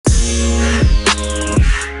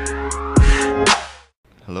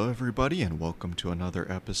Hello, everybody, and welcome to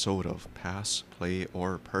another episode of Pass, Play,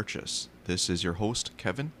 or Purchase. This is your host,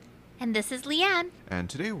 Kevin, And this is Leanne. and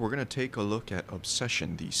today we're going to take a look at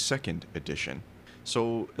Obsession, the second edition.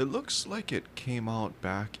 So, it looks like it came out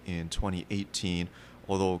back in 2018,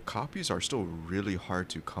 although copies are still really hard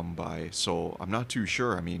to come by, so I'm not too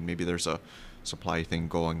sure. I mean, maybe there's a supply thing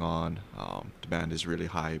going on, demand is really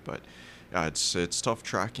high, but yeah, it's tough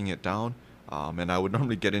tracking it down. And I would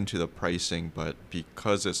normally get into the pricing, but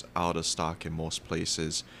because it's out of stock in most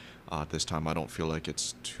places, this time I don't feel like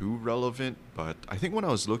it's too relevant. But I think when I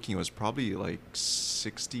was looking, it was probably like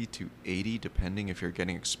 60 to 80, depending if you're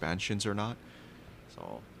getting expansions or not.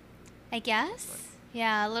 So, I guess.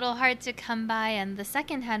 Yeah, a little hard to come by. And the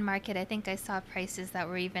secondhand market, I think I saw prices that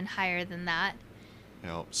were even higher than that.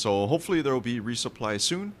 so hopefully there will be resupply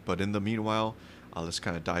soon. But in the meanwhile, let's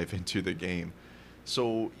kind of dive into the game.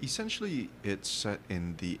 So essentially, it's set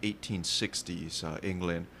in the 1860s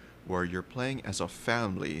England, where you're playing as a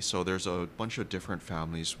family. So there's a bunch of different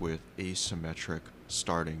families with asymmetric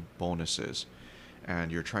starting bonuses,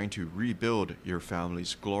 and you're trying to rebuild your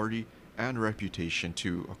family's glory and reputation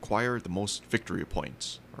to acquire the most victory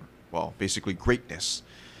points, or well, basically greatness.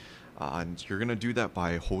 And you're gonna do that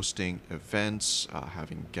by hosting events,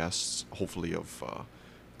 having guests, hopefully of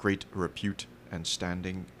great repute and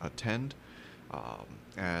standing, attend.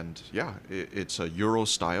 And yeah, it's a Euro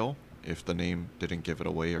style. If the name didn't give it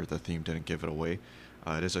away or the theme didn't give it away,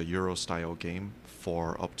 it is a Euro style game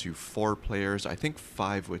for up to 4 players. I think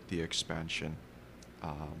 5 with the expansion.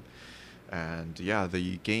 Um, and yeah,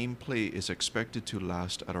 the gameplay is expected to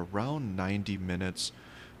last at around 90 minutes.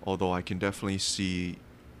 Although I can definitely see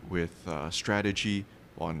with strategy,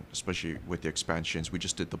 on especially with the expansions, we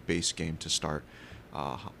just did the base game to start.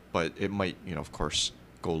 But it might, of course,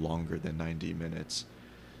 go longer than 90 minutes.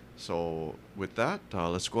 So with that,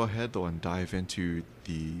 let's go ahead though and dive into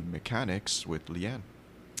the mechanics with Leanne.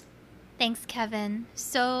 Thanks, Kevin.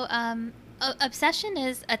 So, Obsession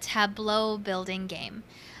is a tableau building game.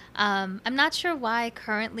 I'm not sure why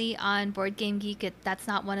currently on Board Game Geek that's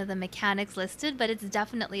not one of the mechanics listed, but it's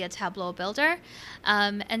definitely a tableau builder.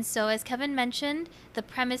 And so, as Kevin mentioned, the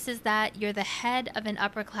premise is that you're the head of an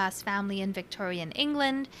upper class family in Victorian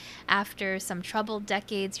England. After some troubled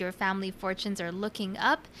decades, your family fortunes are looking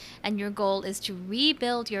up, and your goal is to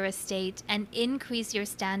rebuild your estate and increase your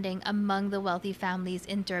standing among the wealthy families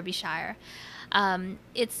in Derbyshire.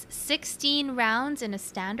 It's 16 rounds in a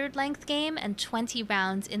standard length game and 20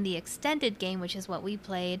 rounds in the extended game, which is what we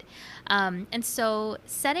played. And so,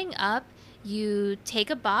 setting up, you take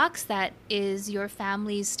a box that is your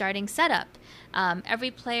family's starting setup. Every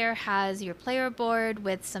player has your player board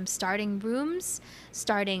with some starting rooms,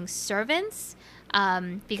 starting servants,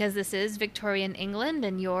 because this is Victorian England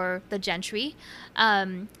and you're the gentry.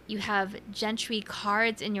 You have gentry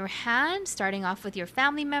cards in your hand, starting off with your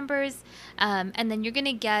family members, and then you're going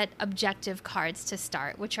to get objective cards to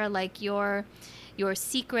start, which are like your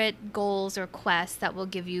secret goals or quests that will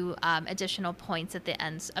give you additional points at the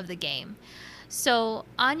ends of the game. So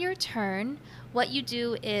on your turn, what you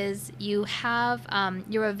do is you have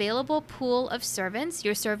your available pool of servants.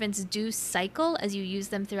 Your servants do cycle as you use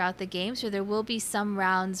them throughout the game. So there will be some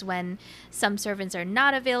rounds when some servants are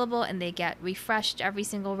not available and they get refreshed every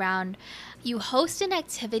single round. You host an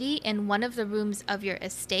activity in one of the rooms of your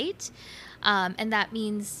estate. And that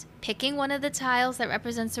means picking one of the tiles that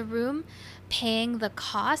represents a room, paying the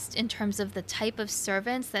cost in terms of the type of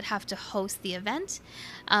servants that have to host the event,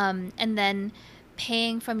 and then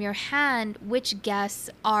paying from your hand which guests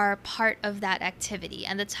are part of that activity.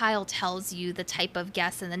 And the tile tells you the type of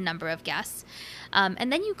guests and the number of guests.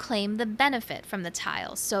 And then you claim the benefit from the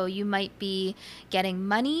tile. So you might be getting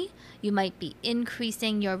money, you might be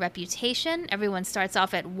increasing your reputation. Everyone starts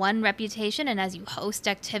off at 1 reputation, and as you host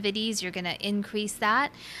activities, you're going to increase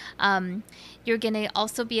that. You're going to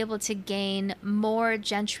also be able to gain more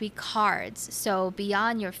gentry cards. So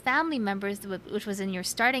beyond your family members, which was in your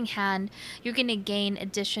starting hand, you're going to gain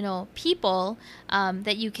additional people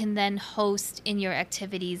that you can then host in your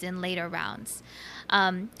activities in later rounds.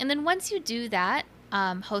 And then once you do that,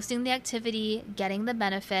 hosting the activity, getting the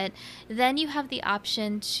benefit, then you have the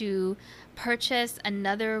option to purchase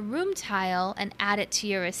another room tile and add it to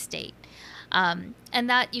your estate. And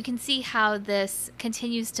that you can see how this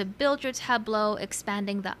continues to build your tableau,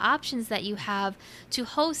 expanding the options that you have to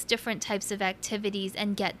host different types of activities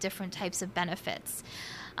and get different types of benefits.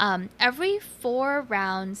 Every 4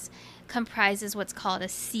 rounds comprises what's called a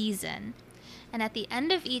season. And at the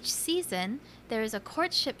end of each season, there is a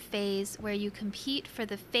courtship phase where you compete for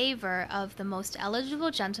the favor of the most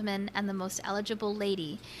eligible gentleman and the most eligible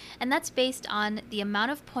lady. And that's based on the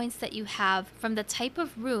amount of points that you have from the type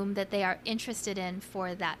of room that they are interested in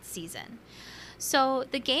for that season. So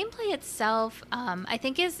the gameplay itself, I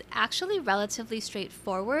think, is actually relatively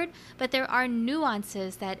straightforward, but there are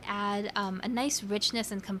nuances that add a nice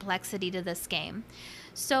richness and complexity to this game.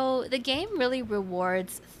 So the game really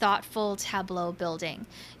rewards thoughtful tableau building.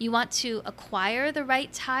 You want to acquire the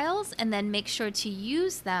right tiles and then make sure to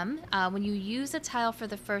use them. When you use a tile for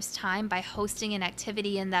the first time by hosting an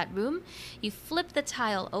activity in that room, you flip the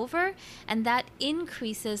tile over, and that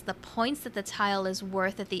increases the points that the tile is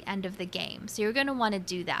worth at the end of the game. So you're going to want to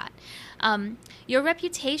do that. Your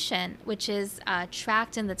reputation, which is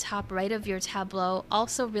tracked in the top right of your tableau,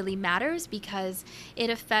 also really matters because it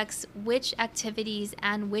affects which activities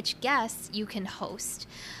and which guests you can host.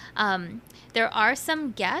 There are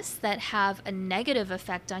some guests that have a negative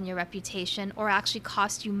effect on your reputation or actually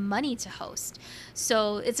cost you money to host.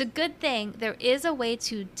 So it's a good thing there is a way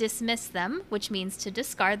to dismiss them, which means to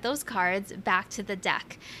discard those cards back to the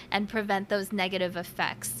deck and prevent those negative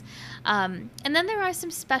effects. And then there are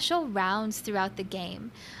some special rounds throughout the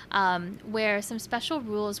game where some special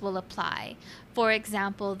rules will apply. For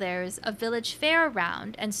example, there's a village fair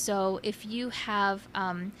round, and so if you have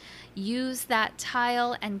used that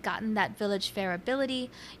tile and gotten that village fair ability,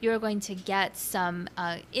 you're going to get some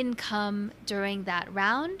income during that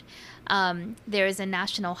round. There is a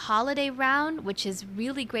national holiday round, which is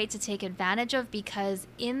really great to take advantage of because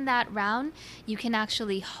in that round, you can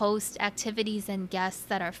actually host activities and guests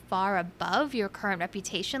that are far above your current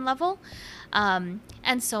reputation level, and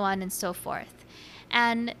so on and so forth.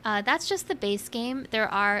 And that's just the base game. There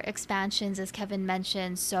are expansions, as Kevin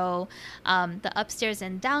mentioned. So the upstairs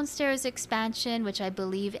and downstairs expansion, which I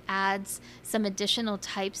believe adds some additional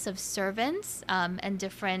types of servants and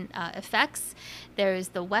different effects. There's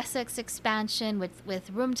the Wessex expansion with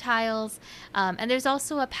room tiles. And there's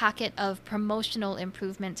also a packet of promotional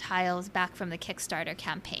improvement tiles back from the Kickstarter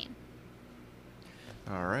campaign.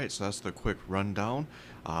 All right, so that's the quick rundown.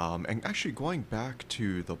 And actually, going back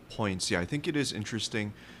to the points, yeah, I think it is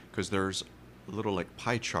interesting because there's a little like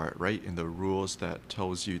pie chart, right, in the rules that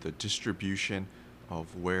tells you the distribution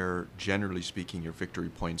of where, generally speaking, your victory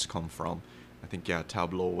points come from. I think, yeah,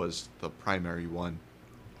 Tableau was the primary one.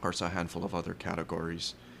 Of course, a handful of other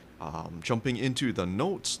categories. Jumping into the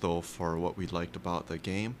notes, though, for what we liked about the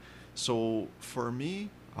game. So, for me,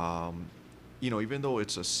 even though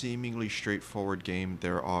it's a seemingly straightforward game,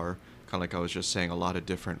 there are, kind of like I was just saying, a lot of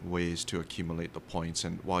different ways to accumulate the points.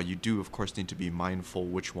 And while you do, of course, need to be mindful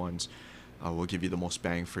which ones will give you the most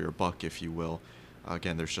bang for your buck, if you will,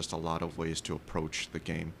 again, there's just a lot of ways to approach the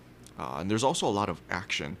game. And there's also a lot of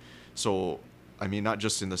action. So, I mean, not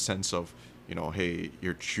just in the sense of, hey,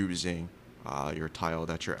 you're choosing your tile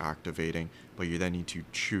that you're activating, but you then need to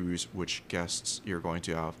choose which guests you're going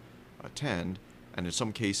to have attend. And in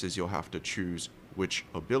some cases, you'll have to choose which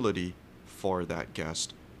ability for that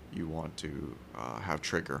guest you want to have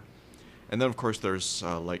trigger. And then, of course, there's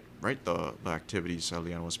the activities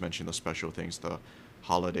Leanne was mentioning, the special things, the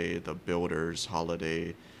holiday, the builders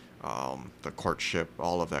holiday, the courtship,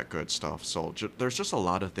 all of that good stuff. So there's just a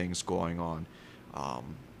lot of things going on.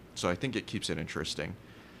 So I think it keeps it interesting.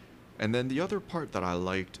 And then the other part that I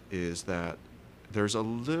liked is that there's a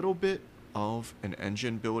little bit of an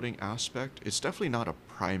engine building aspect. It's definitely not a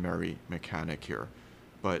primary mechanic here,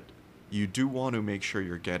 but you do want to make sure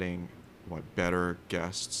you're getting better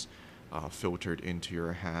guests filtered into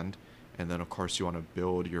your hand, and then of course you want to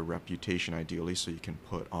build your reputation ideally so you can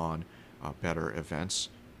put on better events.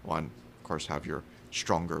 One, of course, have your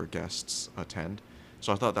stronger guests attend.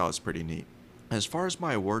 So I thought that was pretty neat. As far as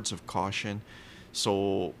my words of caution,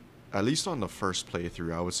 so at least on the first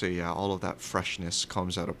playthrough, I would say, yeah, all of that freshness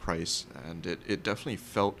comes at a price, and it definitely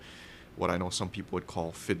felt what I know some people would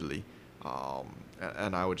call fiddly.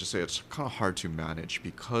 And I would just say it's kind of hard to manage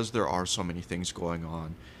because there are so many things going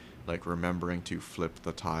on, like remembering to flip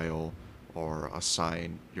the tile or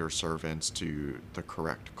assign your servants to the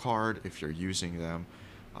correct card if you're using them,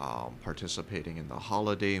 participating in the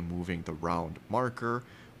holiday, moving the round marker,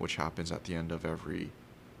 which happens at the end of every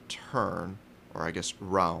turn, or I guess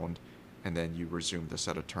round, and then you resume the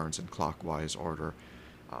set of turns in clockwise order,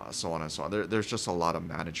 so on and so on. There's just a lot of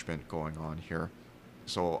management going on here.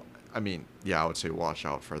 So, I mean, yeah, I would say watch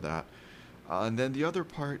out for that. And then the other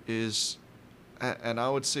part is, and I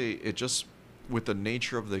would say it just, with the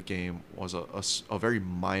nature of the game, was a very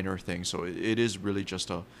minor thing. So it is really just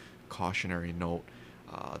a cautionary note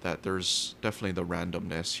that there's definitely the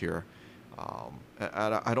randomness here.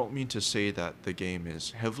 I don't mean to say that the game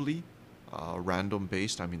is heavily random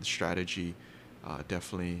based. I mean, the strategy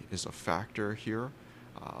definitely is a factor here,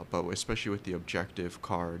 but especially with the objective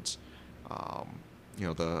cards, um,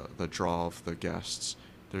 the draw of the guests,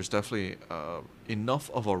 there's definitely enough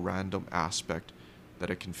of a random aspect that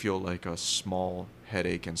it can feel like a small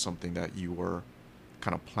headache and something that you were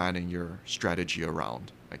kind of planning your strategy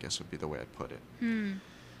around, I guess would be the way I'd put it. Hmm.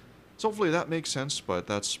 So hopefully that makes sense, but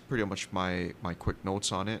that's pretty much my quick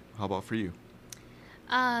notes on it. How about for you?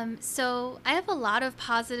 So I have a lot of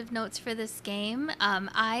positive notes for this game.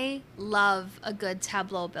 I love a good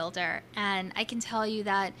tableau builder, and I can tell you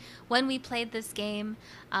that when we played this game,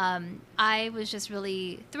 I was just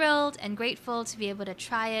really thrilled and grateful to be able to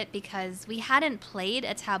try it because we hadn't played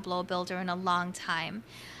a tableau builder in a long time.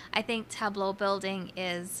 I think tableau building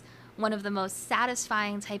is one of the most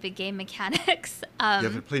satisfying type of game mechanics. You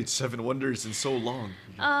haven't played Seven Wonders in so long.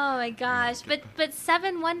 Oh my Yeah, gosh, get back. but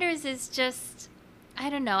Seven Wonders is just I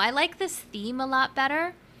don't know. I like this theme a lot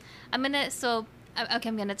better. I'm gonna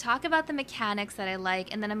talk about the mechanics that I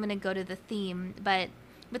like, and then I'm gonna go to the theme. But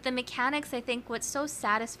with the mechanics, I think what's so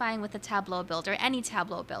satisfying with a tableau builder, any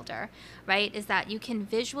tableau builder, right, is that you can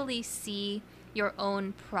visually see your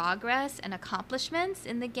own progress and accomplishments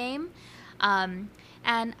in the game. Um,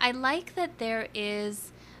 and I like that there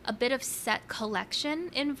is a bit of set collection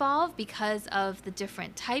involved because of the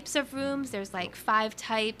different types of rooms. There's like 5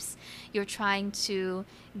 types. You're trying to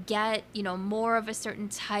get, more of a certain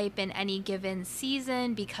type in any given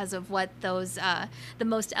season because of what those the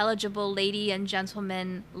most eligible lady and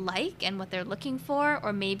gentleman like and what they're looking for,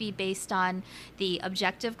 or maybe based on the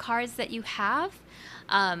objective cards that you have.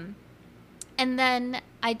 Um, and then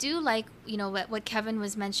I do like, what Kevin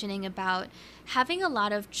was mentioning about having a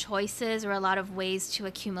lot of choices or a lot of ways to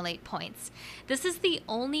accumulate points. This is the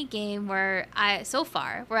only game so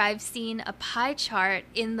far, where I've seen a pie chart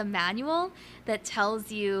in the manual that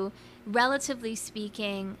tells you, relatively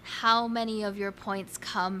speaking, how many of your points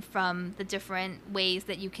come from the different ways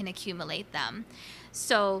that you can accumulate them.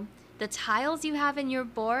 So the tiles you have in your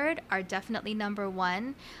board are definitely number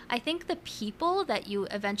one. I think the people that you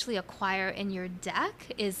eventually acquire in your deck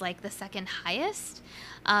is like the second highest.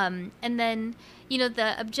 And then,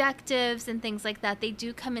 the objectives and things like that, they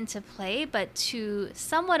do come into play, but to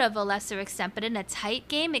somewhat of a lesser extent. But in a tight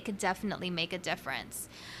game, it could definitely make a difference.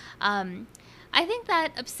 Um, I think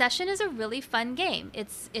that Obsession is a really fun game.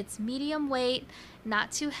 It's medium weight,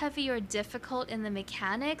 not too heavy or difficult in the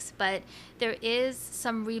mechanics, but there is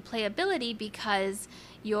some replayability because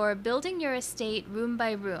you're building your estate room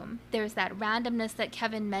by room. There's that randomness that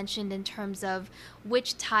Kevin mentioned in terms of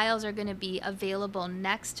which tiles are going to be available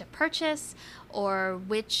next to purchase, or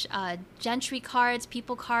which gentry cards,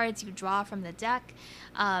 people cards you draw from the deck.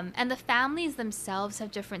 And the families themselves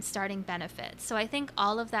have different starting benefits. So I think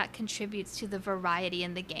all of that contributes to the variety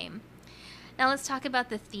in the game. Now let's talk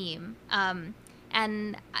about the theme.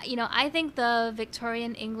 I think the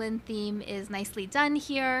Victorian England theme is nicely done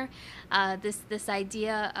here. This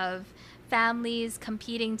idea of families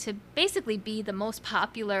competing to basically be the most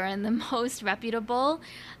popular and the most reputable,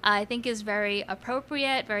 I think is very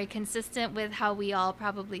appropriate, very consistent with how we all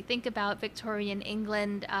probably think about Victorian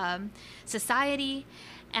England society.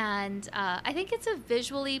 And I think it's a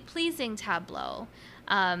visually pleasing tableau.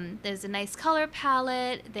 There's a nice color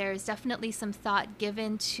palette. There's definitely some thought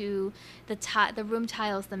given to the room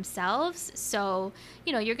tiles themselves. So,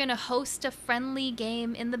 you're going to host a friendly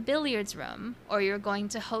game in the billiards room, or you're going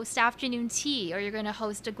to host afternoon tea, or you're going to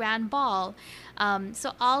host a grand ball.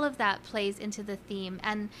 So all of that plays into the theme.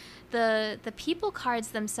 And the people cards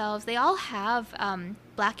themselves, they all have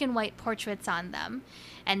black and white portraits on them,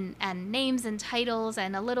 and names and titles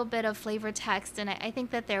and a little bit of flavor text. And I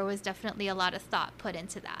think that there was definitely a lot of thought put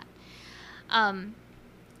into that.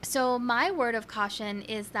 So my word of caution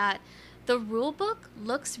is that the rule book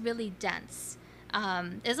looks really dense.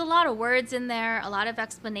 There's a lot of words in there, a lot of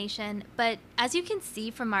explanation, but as you can see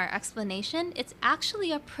from our explanation, it's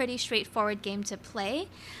actually a pretty straightforward game to play.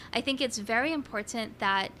 I think it's very important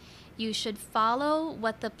that you should follow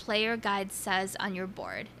what the player guide says on your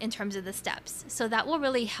board in terms of the steps. So that will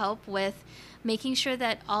really help with making sure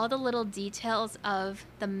that all the little details of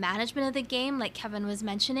the management of the game, like Kevin was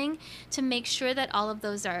mentioning, to make sure that all of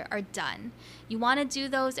those are done. You want to do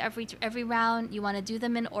those every round. You want to do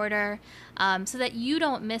them in order so that you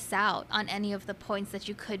don't miss out on any of the points that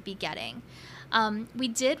you could be getting. We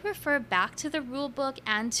did refer back to the rule book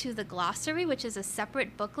and to the glossary, which is a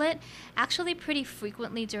separate booklet, actually pretty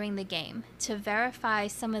frequently during the game to verify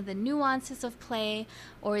some of the nuances of play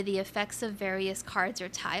or the effects of various cards or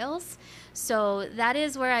tiles. So that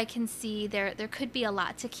is where I can see there could be a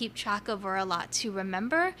lot to keep track of or a lot to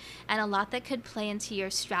remember and a lot that could play into your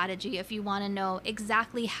strategy if you want to know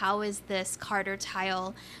exactly how is this card or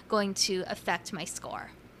tile going to affect my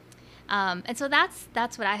score. And so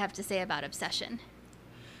that's what I have to say about Obsession.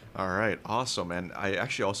 All right, awesome. And I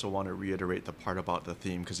actually also want to reiterate the part about the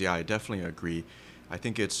theme because, yeah, I definitely agree. I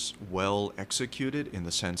think it's well executed in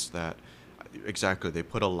the sense that, exactly, they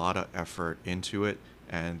put a lot of effort into it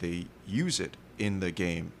and they use it in the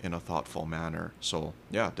game in a thoughtful manner. So,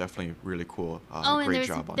 yeah, definitely really cool. Oh, and Great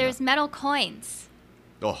job on there's that. metal coins.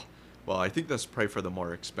 Oh, well, I think that's probably for the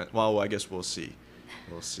more expensive. Well, I guess we'll see.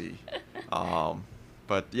 We'll see.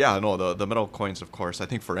 But yeah, no, the metal coins, of course, I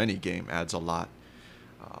think for any game adds a lot.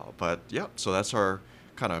 But yeah, so that's our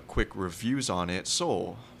kind of quick reviews on it.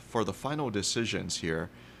 So for the final decisions here,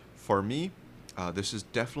 for me, this is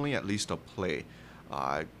definitely at least a play.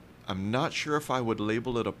 I'm not sure if I would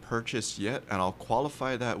label it a purchase yet, and I'll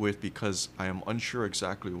qualify that with because I am unsure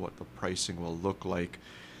exactly what the pricing will look like.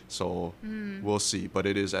 So we'll see. But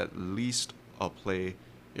it is at least a play.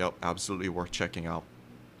 Yep, absolutely worth checking out.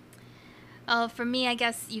 For me, I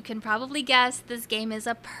guess you can probably guess this game is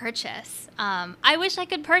a purchase. I wish I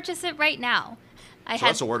could purchase it right now. So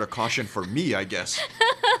that's a word of caution for me, I guess.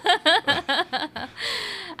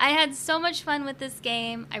 I had so much fun with this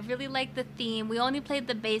game. I really liked the theme. We only played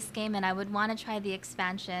the base game, and I would want to try the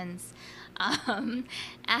expansions. And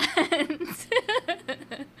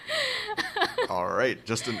All right,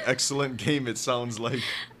 just an excellent game, it sounds like.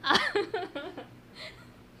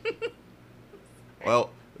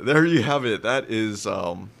 Well, there you have it. That is,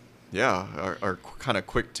 yeah, our kind of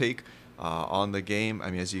quick take on the game.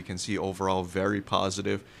 I mean, as you can see, overall very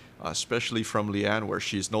positive, especially from Leanne, where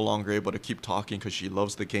she's no longer able to keep talking because she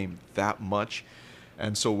loves the game that much.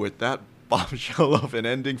 And so with that bombshell of an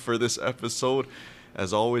ending for this episode,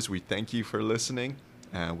 as always, we thank you for listening,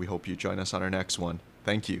 and we hope you join us on our next one.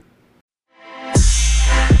 Thank you.